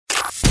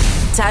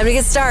Time to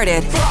get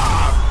started.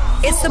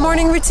 It's the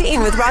morning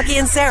routine with Rocki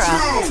and Sarah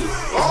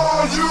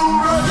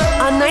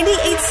on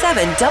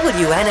 98.7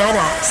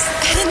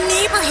 WNNS. At a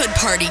neighborhood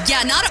party.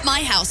 Yeah, not at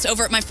my house,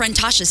 over at my friend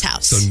Tasha's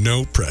house. So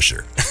no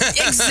pressure.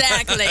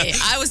 Exactly.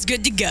 I was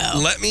good to go.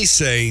 Let me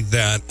say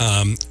that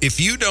if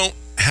you don't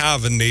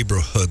have a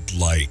neighborhood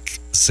like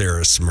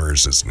Sarah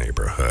Smurs'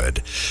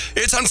 neighborhood,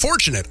 it's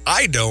unfortunate.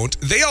 I don't.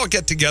 They all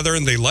get together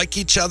and they like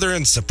each other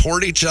and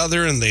support each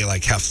other and they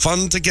like have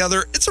fun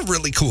together. It's a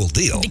really cool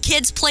deal. The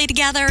kids play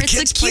together.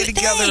 It's a cute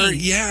thing.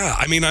 Yeah.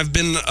 I mean, I've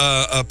been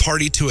a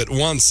party to it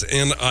once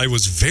and I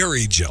was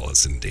very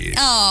jealous indeed.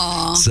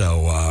 Aww.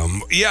 So,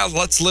 yeah,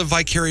 let's live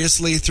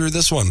vicariously through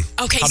this one.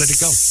 Okay. How did it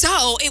go?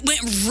 So it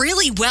went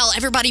really well.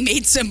 Everybody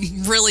made some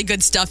really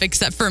good stuff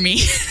except for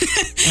me.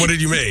 What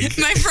did you make?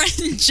 My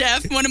friend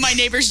Jeff, one of my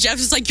neighbors, Jeff,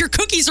 is like, your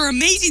cookies are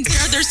amazing,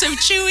 Sarah. They're so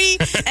chewy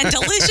and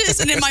delicious.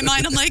 And in my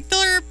mind, I'm like,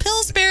 they're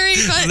Pillsbury,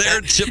 but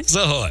they're Chips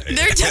Ahoy.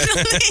 They're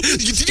definitely.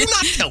 Did you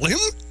not tell him?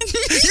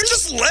 You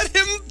just let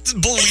him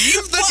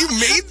believe that you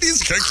made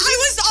these cookies? I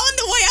was on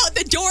the way out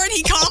the door and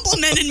he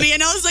complimented me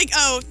and I was like,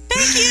 oh,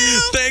 thank you.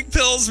 Thank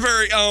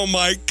Pillsbury. Oh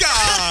my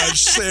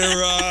gosh,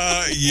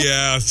 Sarah.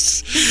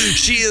 Yes.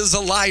 She is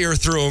a liar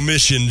through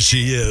omission.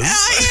 She is.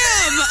 I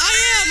am.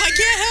 I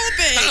can't help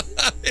it.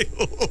 I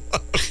love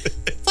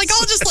it. Like,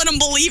 I'll just let them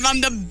believe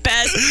I'm the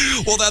best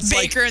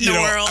baker in the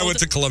world. I went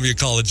to Columbia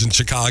College in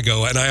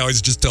Chicago, and I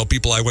always just tell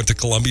people I went to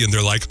Columbia, and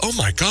they're like, oh,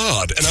 my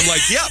God. And I'm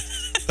like, yep,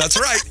 that's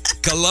right,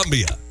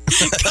 Columbia.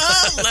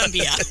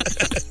 Columbia.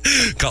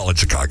 College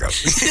Chicago.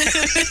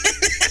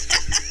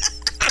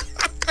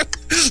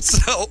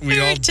 So we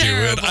all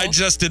terrible. do it. I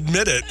just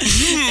admit it.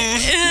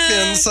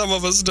 And some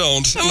of us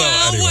don't.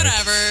 Well, anyway.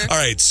 whatever. All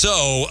right.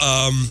 So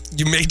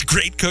you made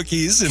great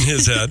cookies in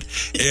his head.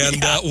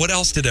 And what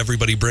else did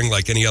everybody bring?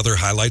 Like any other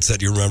highlights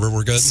that you remember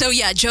were good? So,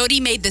 yeah, Jody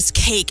made this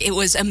cake. It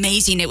was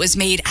amazing. It was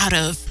made out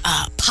of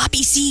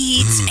poppy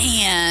seeds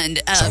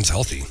and... sounds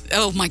healthy.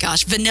 Oh, my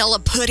gosh. Vanilla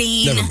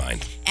pudding. Never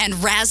mind.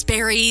 And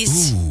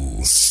raspberries.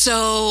 Ooh.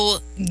 So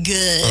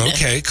good.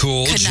 Okay,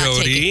 cool. Could not take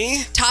Jody.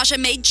 it. Tasha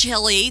made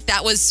chili.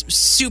 That was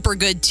super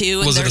good, too.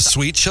 And Was it a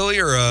sweet chili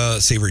or a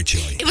savory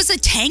chili? It was a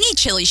tangy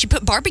chili. She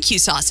put barbecue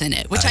sauce in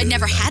it, which I'd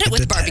never had it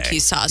with barbecue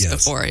sauce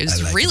before. It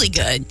was really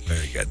good.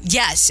 Very good.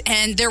 Yes,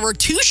 and there were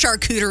 2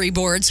 charcuterie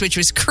boards, which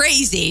was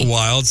crazy.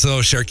 Wild. So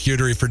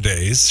charcuterie for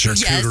days.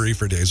 Charcuterie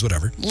for days,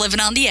 whatever. Living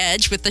on the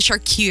edge with the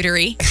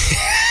charcuterie.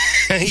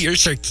 You're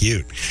so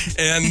cute.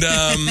 And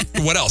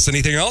what else?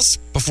 Anything else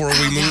before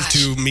we move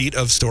to meat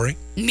of story?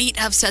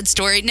 Meat of said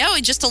story. No,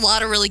 just a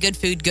lot of really good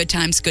food, good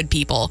times, good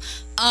people.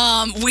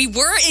 We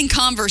were in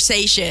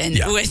conversation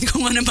with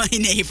one of my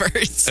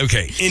neighbors.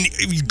 Okay. And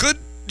good,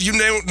 you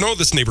know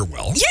this neighbor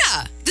well.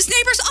 Yeah. This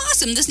neighbor's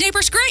awesome. This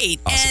neighbor's great.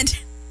 Awesome. And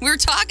we were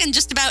talking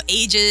just about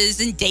ages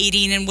and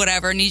dating and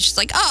whatever. And he's just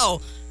like, oh,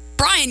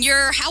 Brian,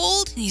 you're how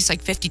old? And he's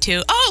like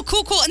 52. Oh,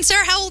 cool. And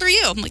Sarah, how old are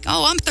you? I'm like,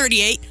 oh, I'm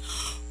 38.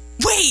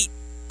 Wait.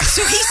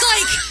 So he's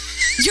like,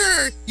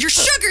 your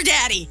sugar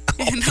daddy.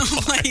 And I'm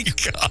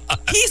like, God.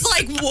 He's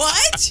like,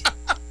 what?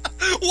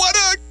 What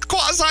a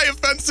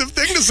quasi-offensive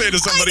thing to say to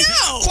somebody. I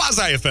know.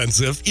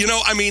 Quasi-offensive. You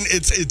know, I mean,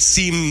 it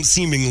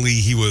seemingly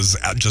he was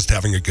just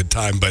having a good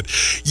time, but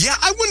yeah,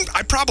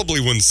 I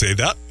probably wouldn't say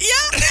that. Yeah.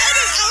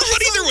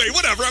 But either way,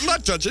 whatever. I'm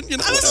not judging. You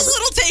know, I was a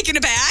little taken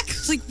aback. I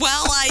was like,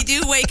 well, I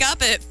do wake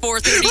up at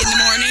 4:30 in the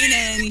morning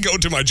and go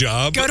to my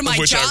job.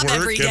 Which I work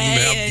every day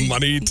and have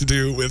money to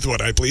do with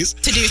what I please.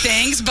 To do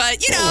things,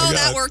 but you know,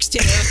 that works too.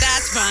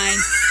 That's fine.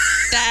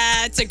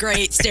 That's a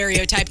great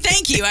stereotype.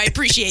 Thank you. I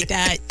appreciate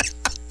that.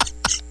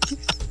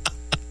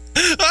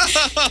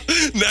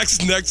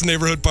 Next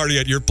neighborhood party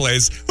at your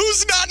place.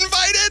 Who's not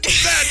invited?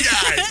 That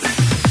guy.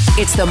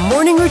 It's the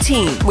morning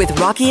routine with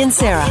Rocki and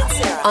Sarah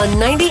on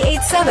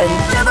 98.7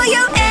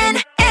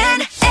 WNNS.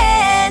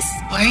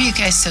 Why are you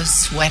guys so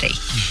sweaty?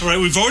 All right,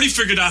 we've already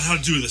figured out how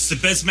to do this. The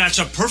beds match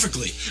up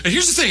perfectly. And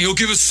here's the thing, it'll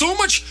give us so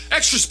much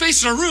extra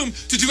space in our room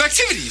to do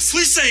activities.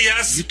 Please say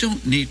yes. You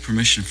don't need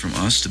permission from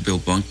us to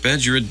build bunk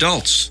beds. You're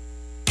adults.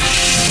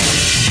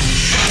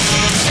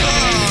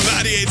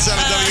 98.7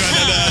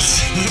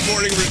 WNNS. The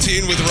morning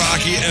routine with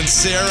Rocki and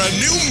Sarah.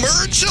 New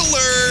merch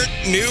alert.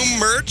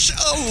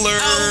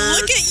 Oh,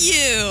 look at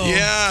you.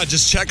 Yeah,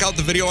 just check out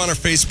the video on our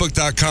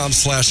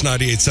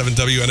Facebook.com/987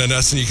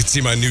 WNNS and you can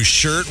see my new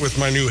shirt with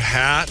my new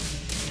hat.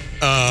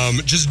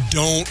 Just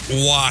don't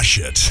wash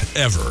it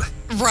ever.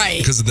 Right.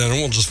 Because then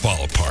it will just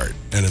fall apart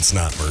and it's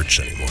not merch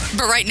anymore.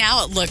 But right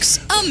now it looks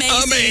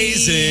amazing.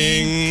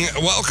 Amazing.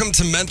 Welcome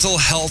to Mental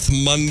Health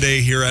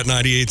Monday here at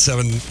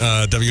 98.7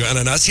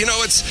 WNNS. You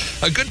know, it's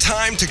a good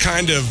time to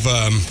kind of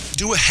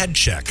do a head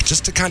check,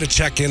 just to kind of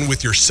check in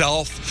with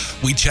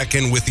yourself. We check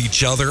in with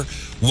each other.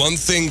 One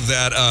thing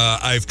that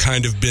I've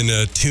kind of been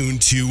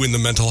attuned to in the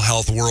mental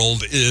health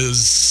world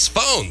is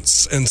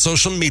phones and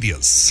social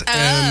medias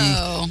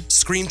and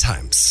screen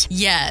times.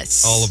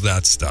 Yes. All of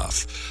that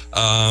stuff.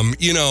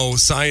 You know,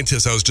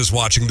 scientists, I was just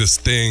watching this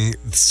thing,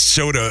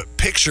 showed a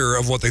picture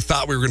of what they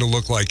thought we were going to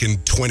look like in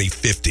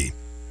 2050.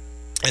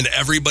 And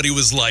everybody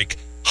was like,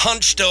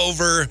 hunched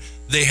over.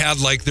 They had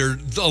like their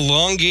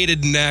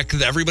elongated neck.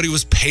 Everybody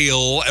was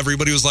pale.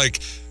 Everybody was like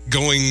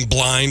going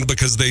blind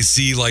because they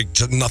see like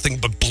nothing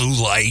but blue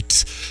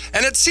light.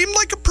 And it seemed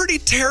like a pretty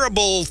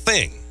terrible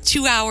thing.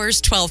 2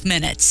 hours, 12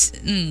 minutes.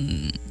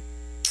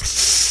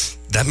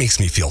 That makes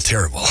me feel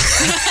terrible.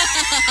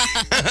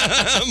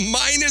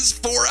 Mine is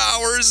 4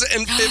 hours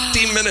and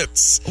 50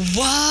 minutes.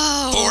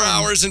 Whoa. 4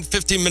 hours and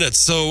 50 minutes.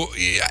 So,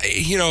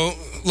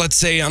 let's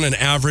say on an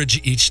average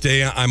each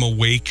day I'm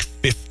awake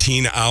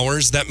 15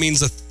 hours. That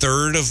means a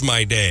third of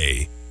my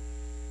day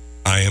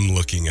I am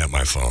looking at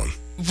my phone.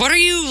 What are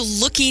you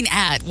looking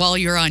at while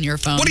you're on your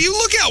phone? What do you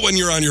look at when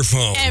you're on your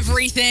phone?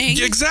 Everything.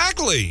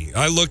 Exactly.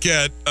 I look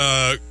at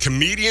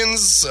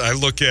comedians. I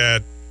look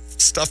at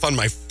stuff on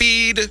my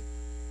feed.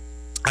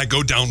 I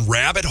go down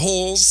rabbit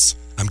holes.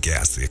 I'm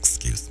gassy,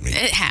 excuse me.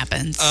 It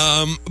happens.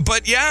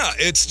 But yeah,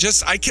 it's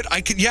just, I could,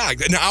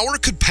 an hour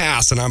could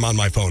pass and I'm on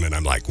my phone and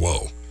I'm like,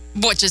 whoa.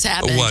 What just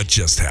happened? What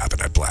just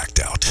happened? I blacked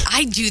out.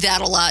 I do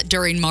that a lot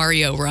during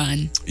Mario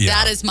Run. Yeah.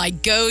 That is my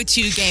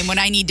go-to game when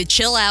I need to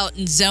chill out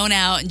and zone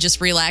out and just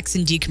relax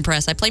and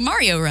decompress. I play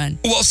Mario Run.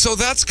 Well, so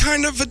that's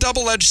kind of a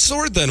double-edged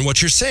sword then,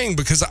 what you're saying,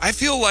 because I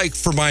feel like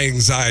for my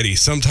anxiety,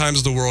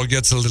 sometimes the world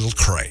gets a little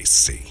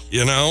crazy,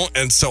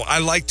 And so I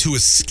like to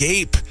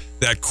escape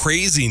that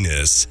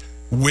craziness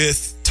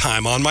with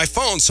time on my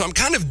phone. So I'm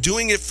kind of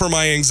doing it for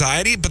my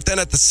anxiety, but then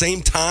at the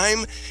same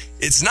time,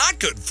 it's not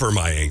good for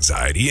my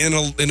anxiety in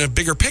a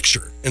bigger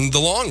picture, in the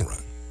long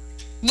run.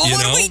 Well,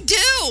 what do we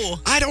do?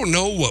 I don't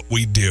know what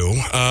we do.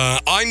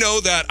 I know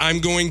that I'm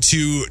going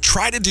to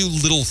try to do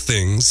little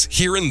things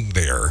here and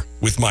there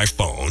with my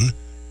phone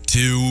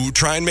to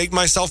try and make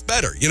myself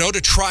better,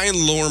 to try and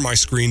lower my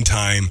screen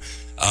time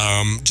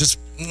just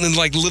in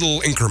like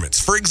little increments.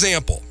 For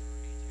example,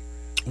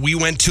 we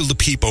went to Le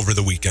Peep over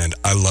the weekend.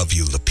 I love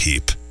you, Le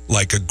Peep.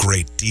 Like a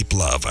great deep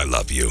love, I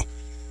love you.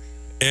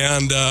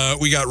 And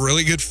we got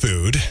really good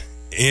food.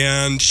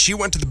 And she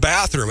went to the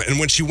bathroom. And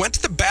when she went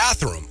to the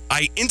bathroom,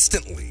 I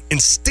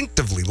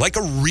instinctively, like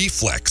a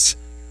reflex,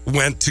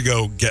 went to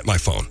go get my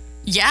phone.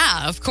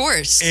 Yeah, of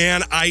course.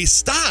 And I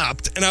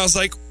stopped and I was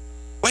like,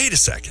 wait a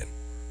second.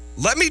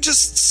 Let me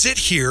just sit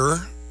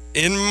here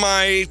in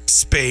my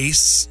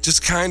space,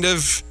 just kind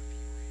of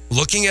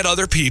looking at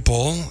other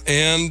people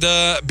and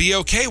be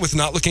okay with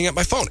not looking at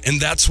my phone. And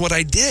that's what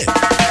I did.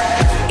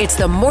 It's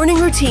the morning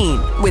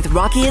routine with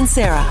Rocki and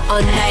Sarah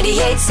on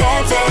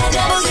 98.7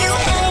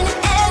 WNNS.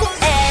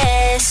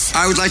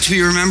 I would like to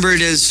be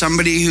remembered as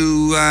somebody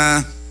who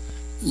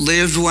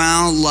lived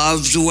well,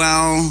 loved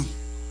well,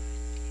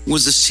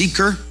 was a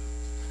seeker,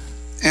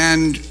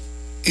 and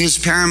his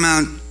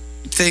paramount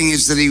thing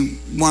is that he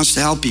wants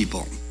to help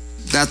people.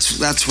 That's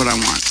what I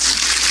want.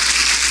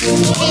 Well,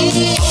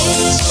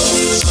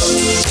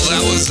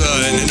 that was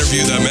an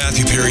interview that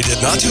Matthew Perry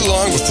did not too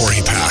long before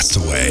he passed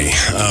away,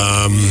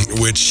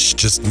 which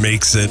just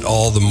makes it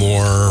all the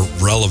more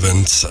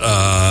relevant.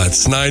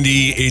 It's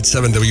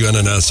 98.7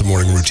 WNNS, the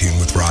morning routine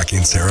with Rocki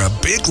and Sarah.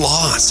 Big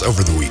loss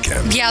over the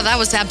weekend. Yeah, that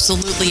was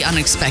absolutely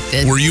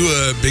unexpected. Were you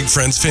a big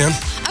Friends fan?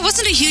 I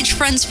wasn't a huge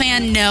Friends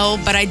fan, no,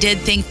 but I did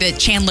think that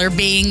Chandler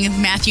Bing,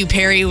 Matthew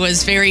Perry,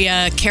 was very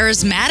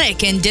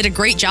charismatic and did a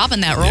great job in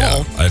that role.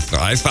 Yeah,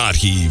 I thought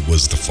he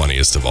was the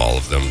funniest of all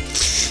of them.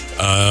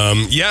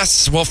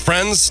 Yes, well,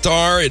 Friends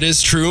star, it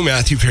is true,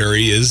 Matthew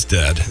Perry is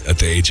dead at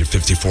the age of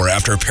 54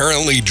 after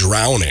apparently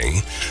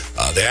drowning.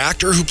 The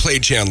actor who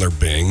played Chandler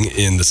Bing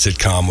in the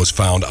sitcom was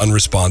found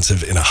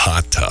unresponsive in a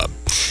hot tub.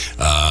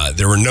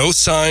 There were no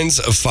signs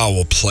of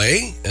foul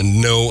play and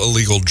no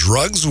illegal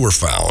drugs were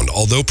found,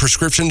 although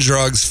prescription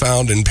drugs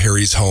found in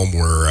Perry's home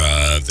were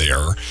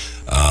there.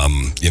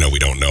 We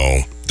don't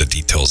know the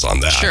details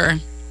on that. Sure.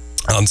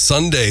 On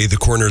Sunday, the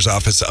coroner's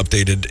office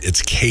updated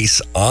its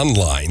case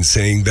online,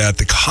 saying that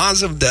the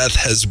cause of death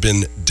has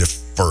been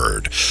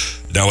deferred.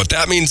 Now, what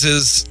that means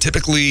is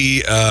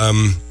typically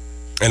an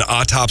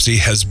autopsy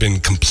has been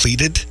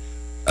completed,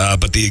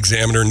 but the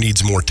examiner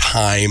needs more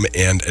time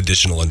and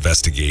additional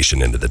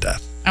investigation into the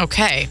death.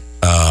 Okay.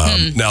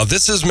 Now,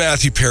 this is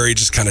Matthew Perry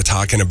just kind of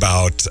talking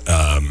about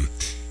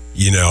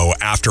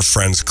after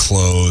Friends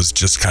closed,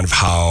 just kind of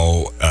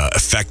how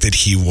affected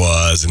he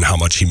was and how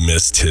much he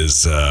missed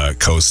his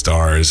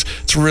co-stars.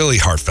 It's really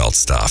heartfelt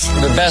stuff.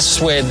 The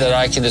best way that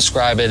I can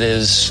describe it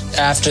is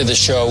after the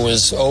show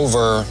was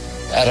over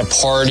at a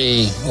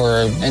party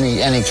or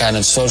any kind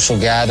of social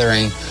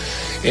gathering,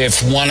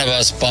 if one of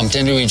us bumped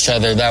into each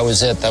other, that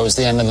was it. That was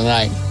the end of the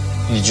night.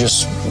 You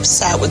just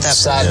sat with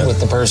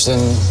the person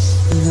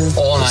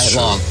all night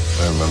long.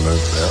 I remember,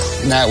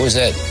 yeah. And that was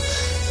it.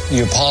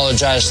 You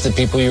apologized to the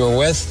people you were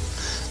with,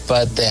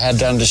 but they had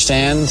to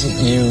understand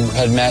you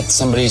had met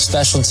somebody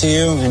special to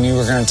you and you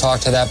were going to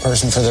talk to that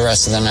person for the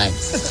rest of the night.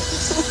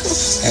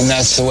 And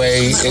that's the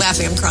way... I'm not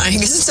laughing, I'm crying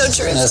because it's so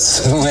true.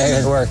 That's the way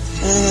it worked.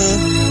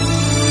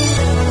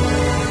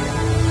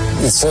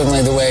 It's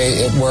certainly the way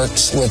it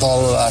works with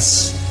all of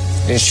us.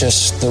 It's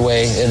just the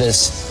way it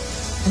is.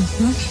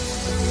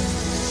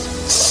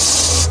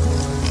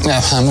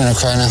 Yeah, I'm going to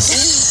cry now.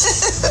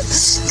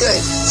 Good.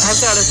 I've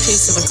got a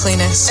piece of a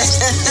Kleenex.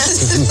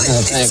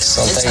 Thanks.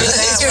 I'll take it.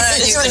 It's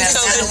been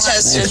COVID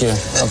tested. Thank you.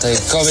 I'll take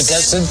it. COVID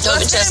tested?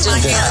 COVID tested.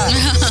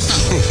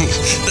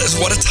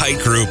 What a tight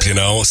group,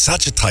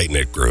 such a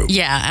tight-knit group.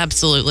 Yeah,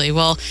 absolutely.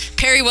 Well,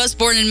 Perry was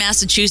born in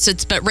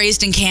Massachusetts but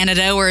raised in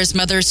Canada, where his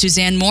mother,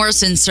 Suzanne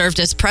Morrison,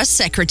 served as press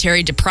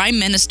secretary to Prime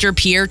Minister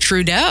Pierre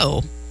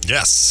Trudeau.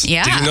 Yes.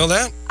 Yeah. Did you know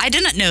that? I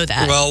didn't know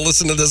that. Well,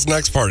 listen to this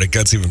next part. It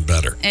gets even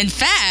better. In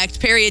fact,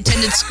 Perry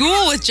attended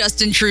school with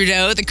Justin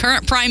Trudeau, the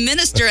current prime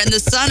minister and the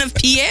son of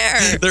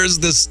Pierre. There's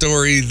this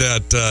story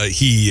that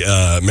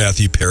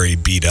Matthew Perry,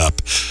 beat up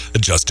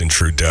Justin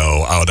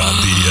Trudeau out on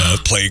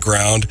the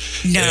playground.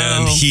 No.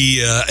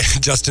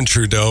 And Justin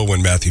Trudeau,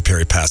 when Matthew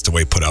Perry passed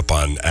away, put up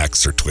on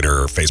X or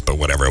Twitter or Facebook,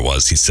 whatever it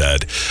was, he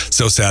said,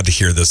 "So sad to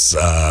hear this.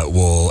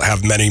 We'll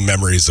have many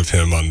memories of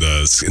him in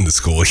the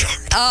schoolyard."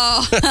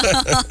 Oh.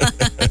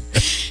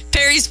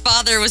 Perry's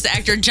father was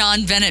actor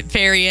John Bennett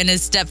Perry, and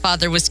his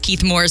stepfather was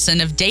Keith Morrison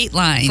of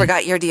Dateline.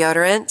 Forgot your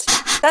deodorant?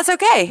 That's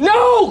okay.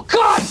 No!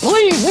 God,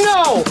 please,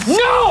 no!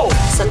 No!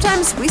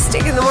 Sometimes we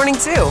stink in the morning,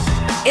 too.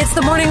 It's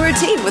the morning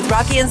routine with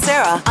Rocki and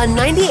Sarah on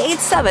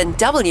 98.7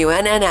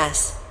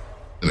 WNNS.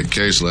 In a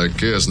case like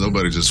this,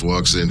 nobody just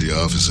walks into the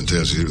office and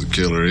tells you who the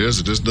killer is.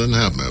 It just doesn't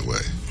happen that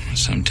way.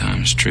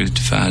 Sometimes truth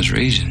defies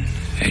reason,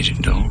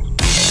 Agent Dole. Name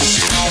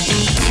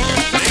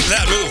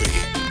that movie.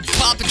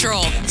 Paw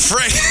Patrol.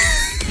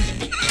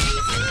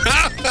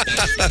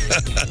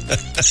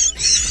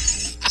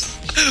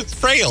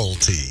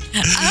 Frailty.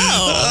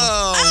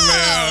 Oh,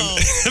 man.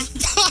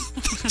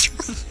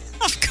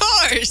 Of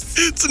course.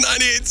 It's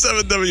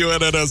 98.7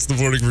 WNNS, the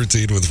morning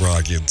routine with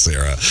Rocki and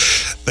Sarah.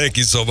 Thank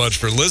you so much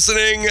for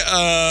listening.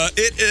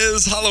 It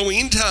is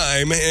Halloween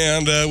time,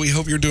 and we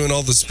hope you're doing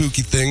all the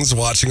spooky things,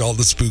 watching all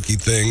the spooky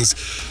things.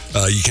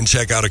 You can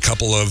check out a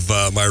couple of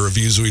my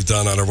reviews we've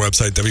done on our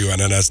website,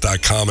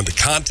 WNNS.com, and the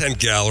content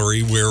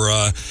gallery, where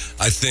I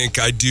think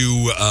I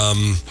do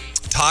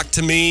Talk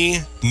to Me,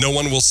 No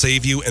One Will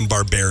Save You, and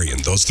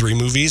Barbarian. Those three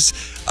movies.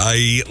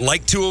 I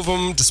like two of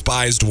them,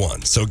 despised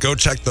one. So go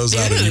check those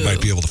out, and you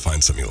might be able to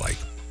find some you like.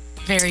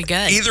 Very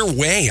good. Either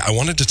way, I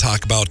wanted to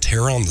talk about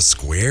Terror on the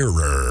Square.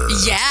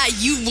 Yeah,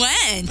 you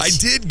went. I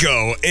did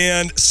go.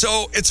 And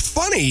so it's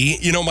funny,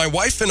 my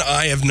wife and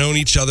I have known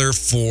each other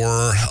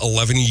for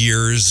 11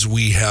 years.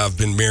 We have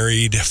been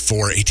married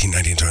for 18,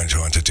 19, 20,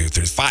 21, 22,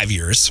 23, 5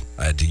 years.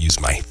 I had to use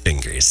my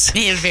fingers.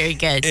 Yeah, very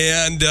good.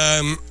 And,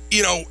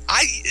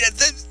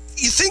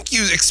 you think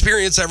you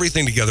experience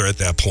everything together at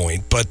that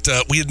point, but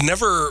we had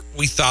never,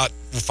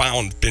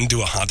 been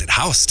to a haunted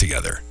house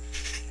together.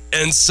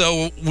 And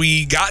so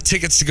we got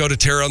tickets to go to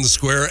Terror on the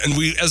Square, and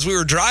as we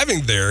were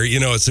driving there,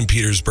 it's in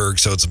Petersburg,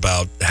 so it's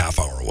about a half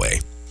hour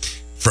away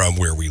from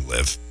where we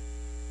live.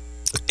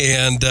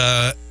 And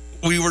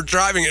we were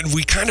driving, and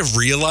we kind of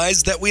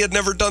realized that we had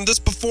never done this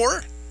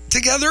before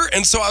together.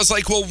 And so I was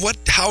like, well,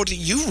 how do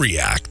you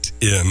react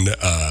in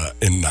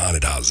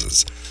haunted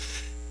houses?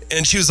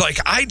 And she was like,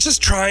 I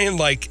just try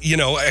and I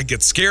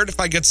get scared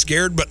if I get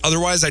scared, but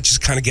otherwise I just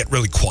kind of get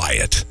really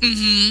quiet.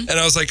 Mm-hmm. And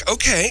I was like,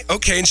 okay.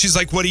 And she's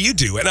like, what do you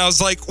do? And I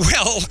was like,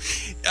 well,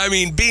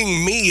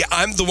 being me,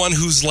 I'm the one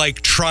who's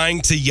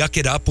trying to yuck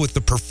it up with the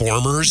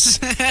performers.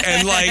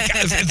 And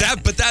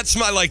that, but that's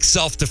my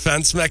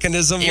self-defense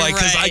mechanism.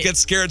 Because I get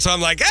scared. So I'm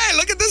like, hey,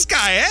 look at this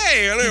guy.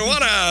 Hey, you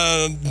want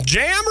a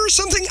jam or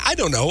something? I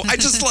don't know. I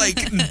just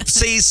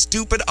say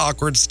stupid,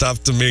 awkward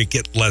stuff to make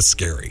it less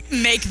scary.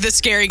 Make the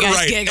scary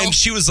guys giggle. And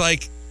she was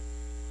like,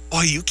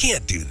 oh, you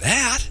can't do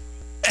that.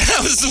 And I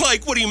was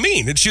like, what do you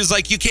mean? And she was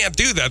like, you can't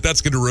do that.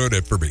 That's going to ruin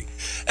it for me.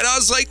 And I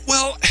was like,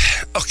 well,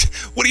 okay,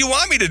 what do you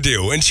want me to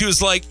do? And she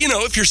was like,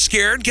 if you're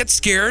scared, get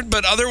scared.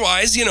 But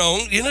otherwise,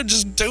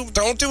 just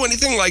don't do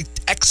anything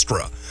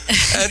extra.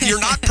 And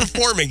you're not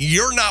performing.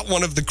 You're not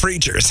one of the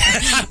creatures.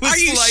 Are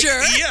you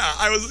sure? Yeah,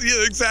 I was.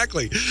 Yeah,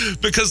 exactly.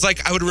 Because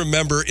I would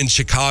remember in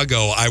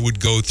Chicago, I would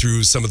go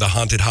through some of the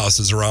haunted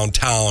houses around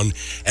town,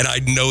 and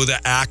I'd know the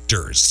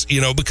actors,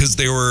 because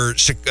they were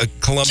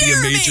Columbia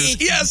Jeremy! majors.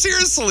 Yeah,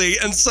 seriously.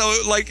 And so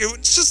it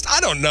was just, I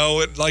don't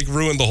know, it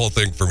ruined the whole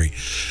thing for me.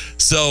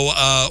 So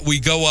we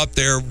go up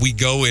there, we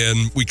go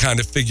in, we kind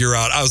of figure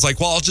out, I was like,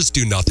 well, I'll just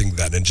do nothing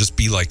then and just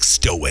be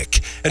stoic.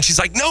 And she's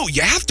like, no,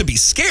 you have to be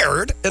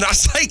scared. And I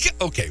was like,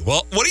 okay,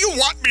 well, what do you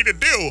want me to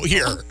do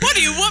here? What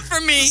do you want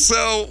from me?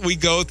 So we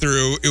go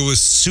through, it was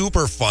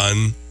super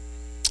fun.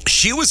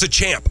 She was a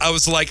champ. I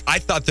was like, I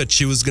thought that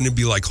she was going to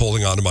be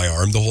holding onto my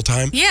arm the whole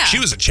time. Yeah. She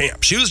was a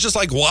champ. She was just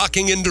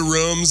walking into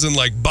rooms and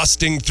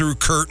busting through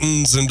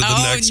curtains into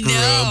the next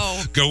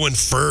room, going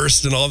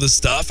first and all this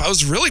stuff. I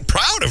was really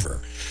proud of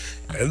her.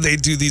 And they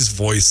do these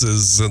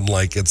voices and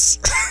it's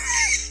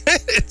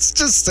it's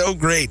just so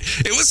great.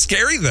 It was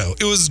scary though.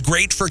 It was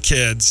great for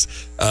kids,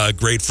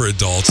 great for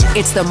adults.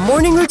 It's the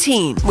morning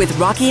routine with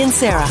Rocki and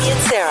Sarah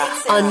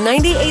on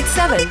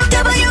 98.7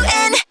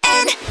 WNNS.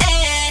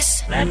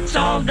 Let's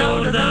all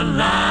go to the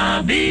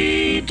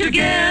lobby to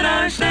get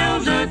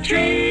ourselves a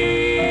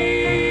treat.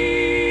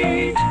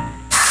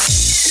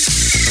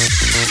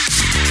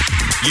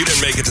 You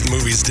didn't make it to the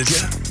movies, did you?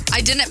 I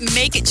didn't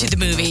make it to the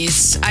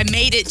movies. I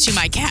made it to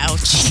my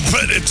couch.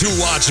 But to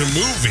watch a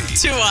movie.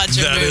 To watch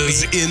a that movie.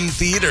 is in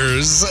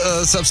theaters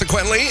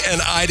subsequently,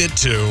 and I did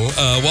too.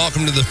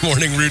 Welcome to the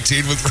morning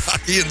routine with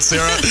Rocki and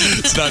Sarah.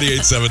 It's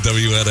 98.7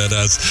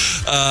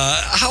 WNNS.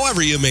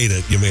 However, you made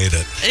it. You made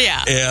it.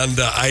 Yeah. And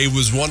I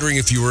was wondering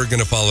if you were going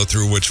to follow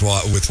through with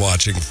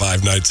watching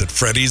Five Nights at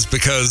Freddy's,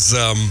 because...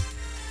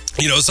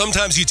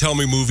 sometimes you tell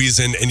me movies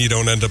and you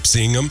don't end up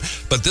seeing them.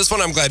 But this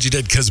one I'm glad you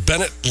did, because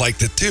Bennett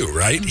liked it too,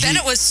 right?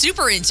 Bennett was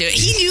super into it.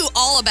 He knew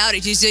all about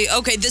it. He'd say,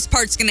 okay, this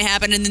part's going to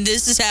happen, and then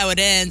this is how it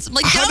ends. I'm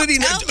like, how don't did he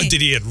know? tell me. Did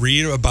he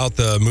read about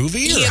the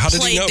movie? He or had how did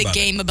played he know the about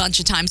game a bunch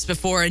of times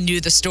before and knew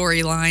the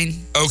storyline.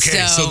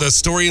 Okay, so the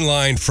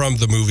storyline from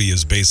the movie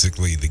is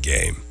basically the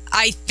game.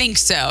 I think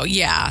so,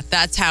 yeah.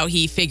 That's how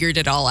he figured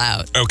it all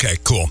out. Okay,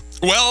 cool.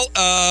 Well,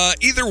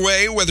 either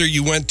way, whether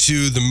you went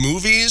to the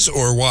movies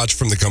or watched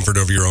from the comfort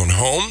of your own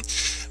home,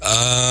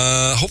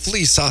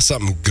 hopefully you saw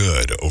something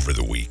good over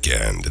the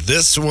weekend.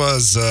 This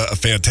was a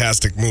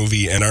fantastic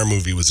movie, and our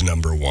movie was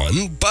number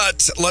one.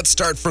 But let's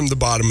start from the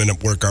bottom and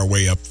work our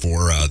way up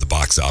for the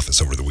box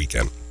office over the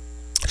weekend.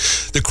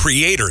 The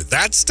Creator,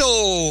 that's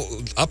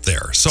still up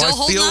there. So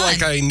Still I feel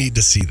like I need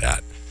to see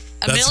that.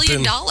 $1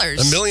 million.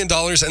 $1 million,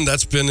 and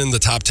that's been in the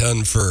top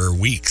 10 for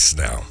weeks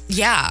now.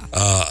 Yeah.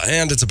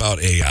 And it's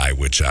about AI,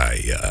 which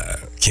I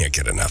can't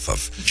get enough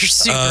of. You're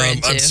super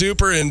into. I'm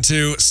super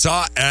into.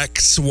 Saw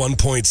X,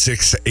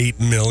 1.68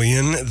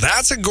 million.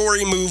 That's a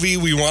gory movie.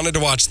 We wanted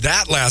to watch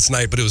that last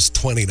night, but it was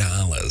 $20.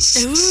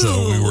 Ooh.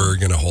 So we were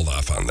going to hold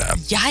off on that.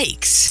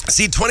 Yikes.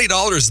 See,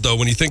 $20, though,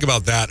 when you think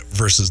about that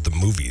versus the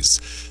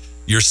movies,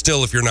 you're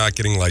still, if you're not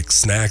getting like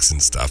snacks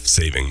and stuff,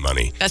 saving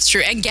money. That's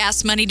true. And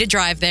gas money to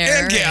drive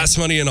there. And gas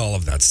money and all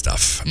of that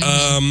stuff.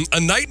 Mm-hmm. A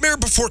Nightmare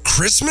Before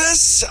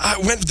Christmas?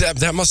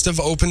 That must have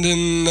opened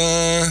in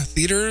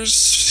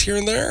theaters here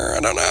and there.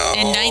 I don't know.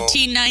 In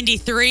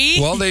 1993?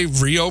 Well, they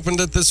reopened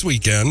it this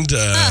weekend.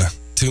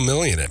 $2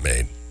 million it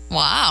made.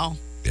 Wow.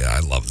 Yeah, I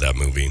love that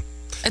movie.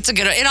 It's a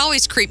good. It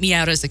always creeped me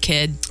out as a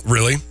kid.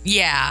 Really?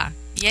 Yeah.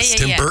 It's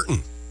Tim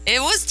Burton. It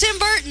was Tim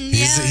Burton.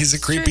 He's a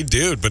creepy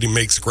dude, but he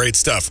makes great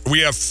stuff. We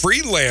have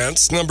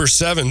Freelance, number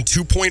 7,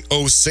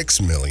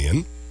 2.06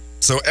 million.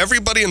 So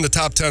everybody in the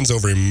top 10 is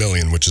over $1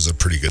 million, which is a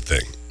pretty good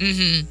thing.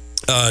 Mm-hmm.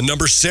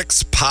 Number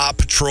 6, Paw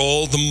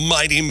Patrol, the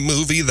mighty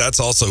movie.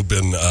 That's also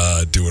been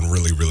doing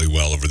really, really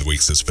well over the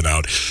weeks it's been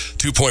out.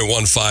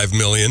 2.15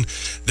 million.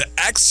 The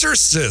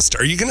Exorcist.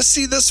 Are you going to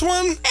see this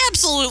one?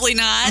 Absolutely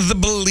not. The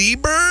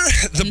Believer,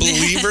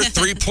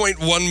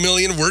 3.1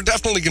 million. We're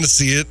definitely going to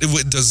see it.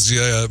 Does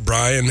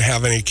Brian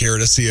have any care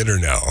to see it or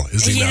no?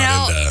 Is he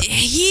not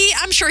into?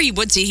 I'm sure he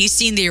would see. He's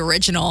seen the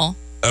original.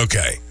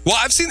 Okay. Well,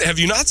 have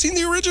you not seen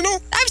the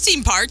original? I've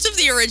seen parts of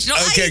the original.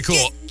 Okay,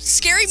 cool.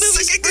 Scary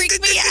movies freak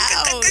me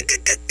out.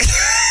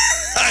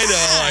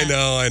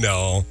 I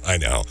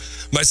know.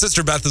 My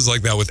sister Beth is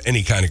like that with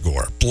any kind of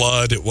gore,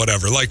 blood,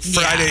 whatever. Like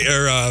Friday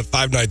or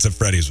Five Nights at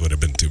Freddy's would have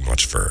been too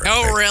much for her.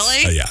 Oh,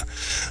 really? Yeah.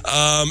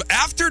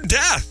 After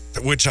Death,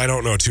 which I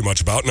don't know too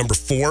much about. Number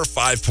 4,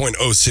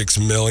 5.06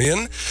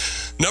 million.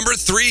 Number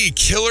 3,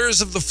 Killers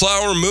of the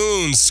Flower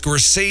Moon,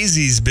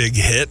 Scorsese's big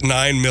hit,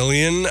 9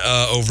 million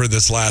over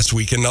this last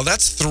weekend. Now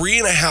that's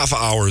 3.5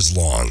 hours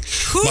long.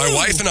 Ooh. My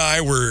wife and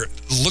I were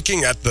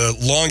looking at the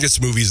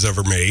longest movies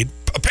ever made.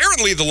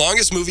 Apparently, the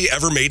longest movie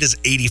ever made is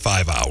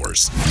 85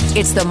 hours.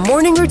 It's the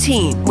morning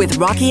routine with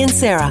Rocki and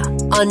Sarah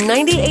on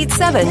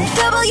 98.7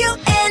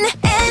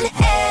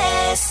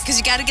 WNNS. Because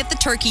you got to get the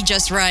turkey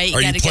just right.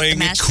 Are you gotta playing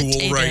get the it cool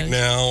potatoes right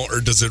now,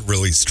 or does it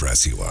really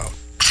stress you out?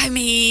 I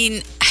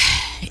mean,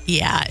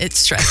 yeah, it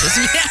stresses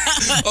me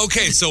out.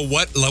 Okay, so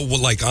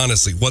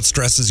honestly, what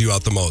stresses you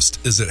out the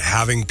most? Is it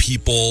having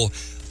people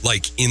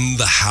like in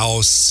the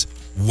house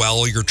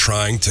while you're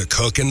trying to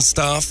cook and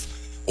stuff?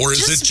 Or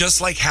is it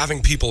just like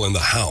having people in the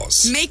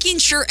house? Making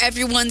sure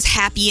everyone's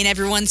happy and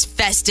everyone's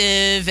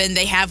festive and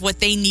they have what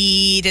they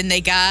need and they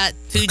got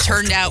food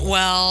turned out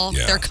well.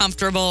 Yeah. They're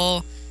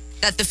comfortable.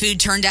 That the food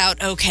turned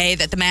out okay.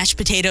 That the mashed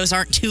potatoes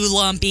aren't too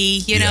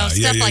lumpy.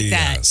 Stuff like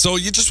that. So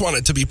you just want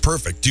it to be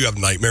perfect. Do you have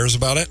nightmares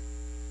about it?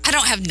 I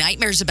don't have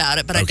nightmares about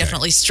it, but I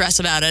definitely stress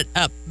about it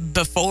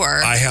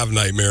before. I have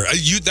nightmare.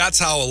 That's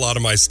how a lot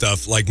of my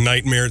stuff, like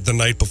nightmare the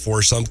night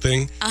before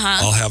something,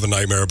 I'll have a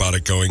nightmare about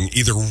it going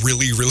either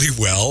really, really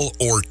well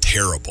or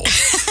terrible.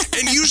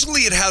 And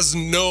usually it has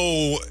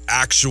no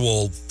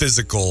actual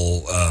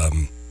physical,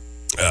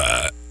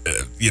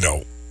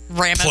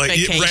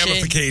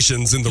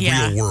 ramifications in the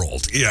real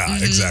world.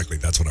 Yeah, exactly.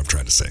 That's what I'm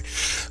trying to say.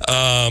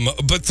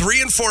 But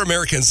 3 in 4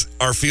 Americans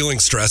are feeling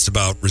stressed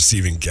about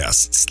receiving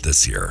guests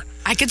this year.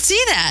 I could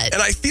see that.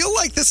 And I feel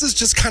like this is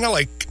just kind of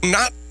like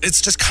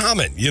it's just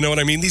common. You know what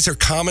I mean? These are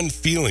common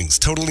feelings,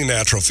 totally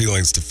natural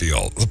feelings to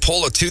feel. The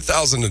poll of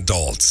 2,000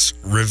 adults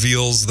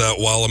reveals that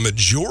while a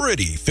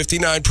majority,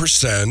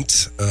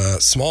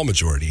 59%, small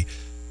majority,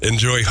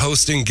 enjoy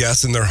hosting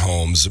guests in their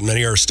homes,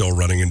 many are still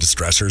running into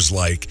stressors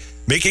like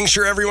making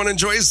sure everyone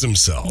enjoys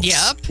themselves.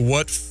 Yep.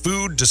 What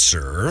food to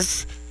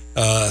serve.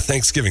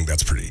 Thanksgiving,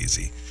 that's pretty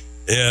easy.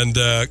 and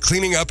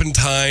cleaning up in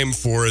time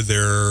for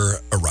their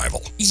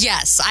arrival.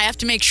 Yes, I have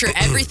to make sure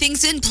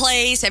everything's in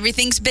place,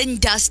 everything's been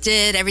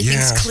dusted,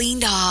 everything's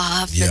cleaned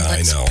off. Yeah,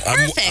 I know.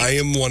 Perfect. I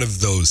am one of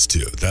those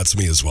too. That's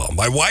me as well.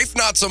 My wife,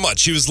 not so much.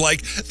 She was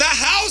like, the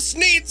house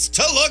needs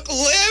to look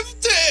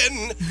lived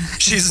in.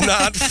 She's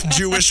not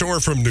Jewish or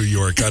from New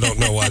York. I don't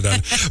know why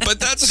that. But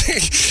that's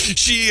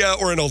she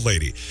or an old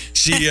lady.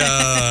 She's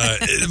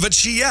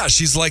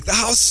like, the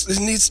house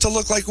needs to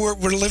look like we're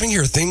living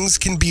here. Things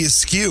can be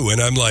askew.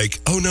 And I'm like,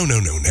 oh, no.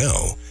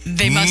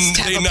 They must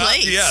have a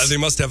place. Yeah, they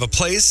must have a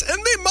place, and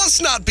they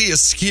must not be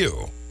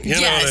askew. You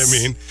know what I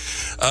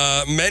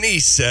mean? Many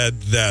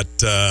said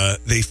that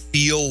they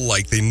feel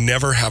like they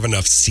never have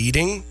enough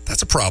seating.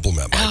 That's a problem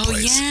at my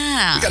place.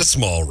 Yeah. We got a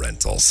small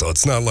rental, so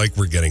it's not like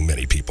we're getting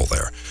many people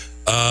there.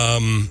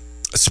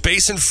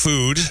 Space and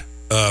food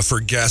for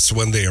guests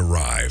when they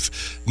arrive.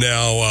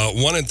 Now,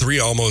 1 in 3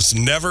 almost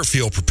never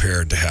feel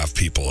prepared to have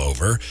people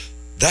over.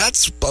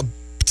 That's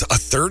a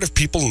third of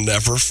people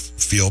never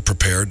feel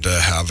prepared to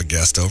have a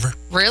guest over.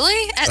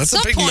 Really? That's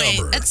a big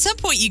number. At some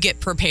point, you get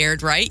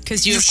prepared, right?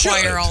 Because you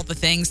acquire all the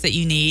things that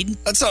you need.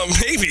 That's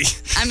maybe.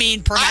 I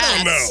mean,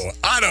 perhaps.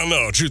 I don't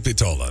know. Truth be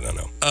told, I don't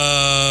know.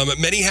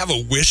 Many have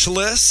a wish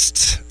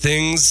list,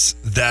 things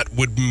that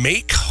would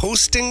make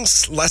hosting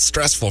less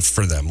stressful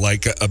for them,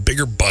 like a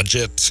bigger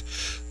budget,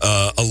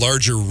 a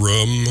larger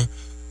room,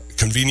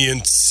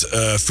 convenience,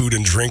 food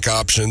and drink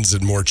options,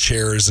 and more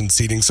chairs and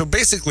seating. So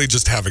basically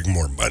just having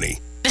more money.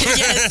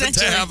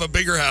 To have a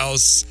bigger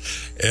house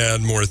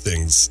and more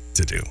things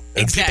to do.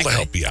 And people to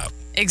help you out.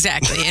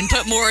 Exactly. And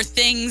put more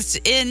things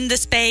in the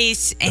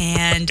space.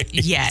 And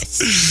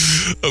yes.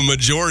 A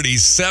majority,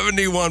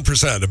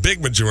 71%, a big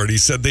majority,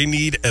 said they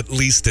need at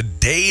least a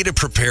day to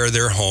prepare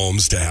their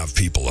homes to have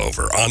people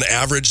over. On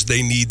average,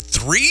 they need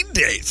 3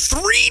 days.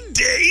 3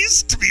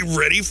 days to be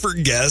ready for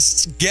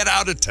guests. Get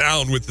out of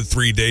town with the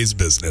 3 days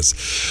business.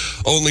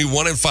 Only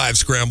 1 in 5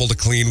 scramble to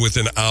clean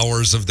within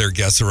hours of their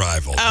guest's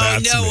arrival. Oh,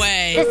 That's no me.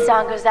 way. This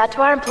song goes out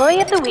to our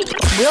employee of the week.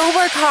 We'll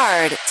work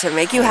hard to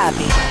make you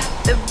happy.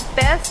 The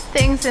best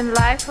things in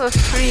life are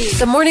free.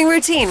 The Morning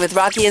Routine with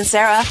Rocki and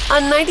Sarah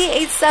on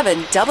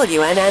 98.7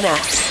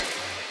 WNNX.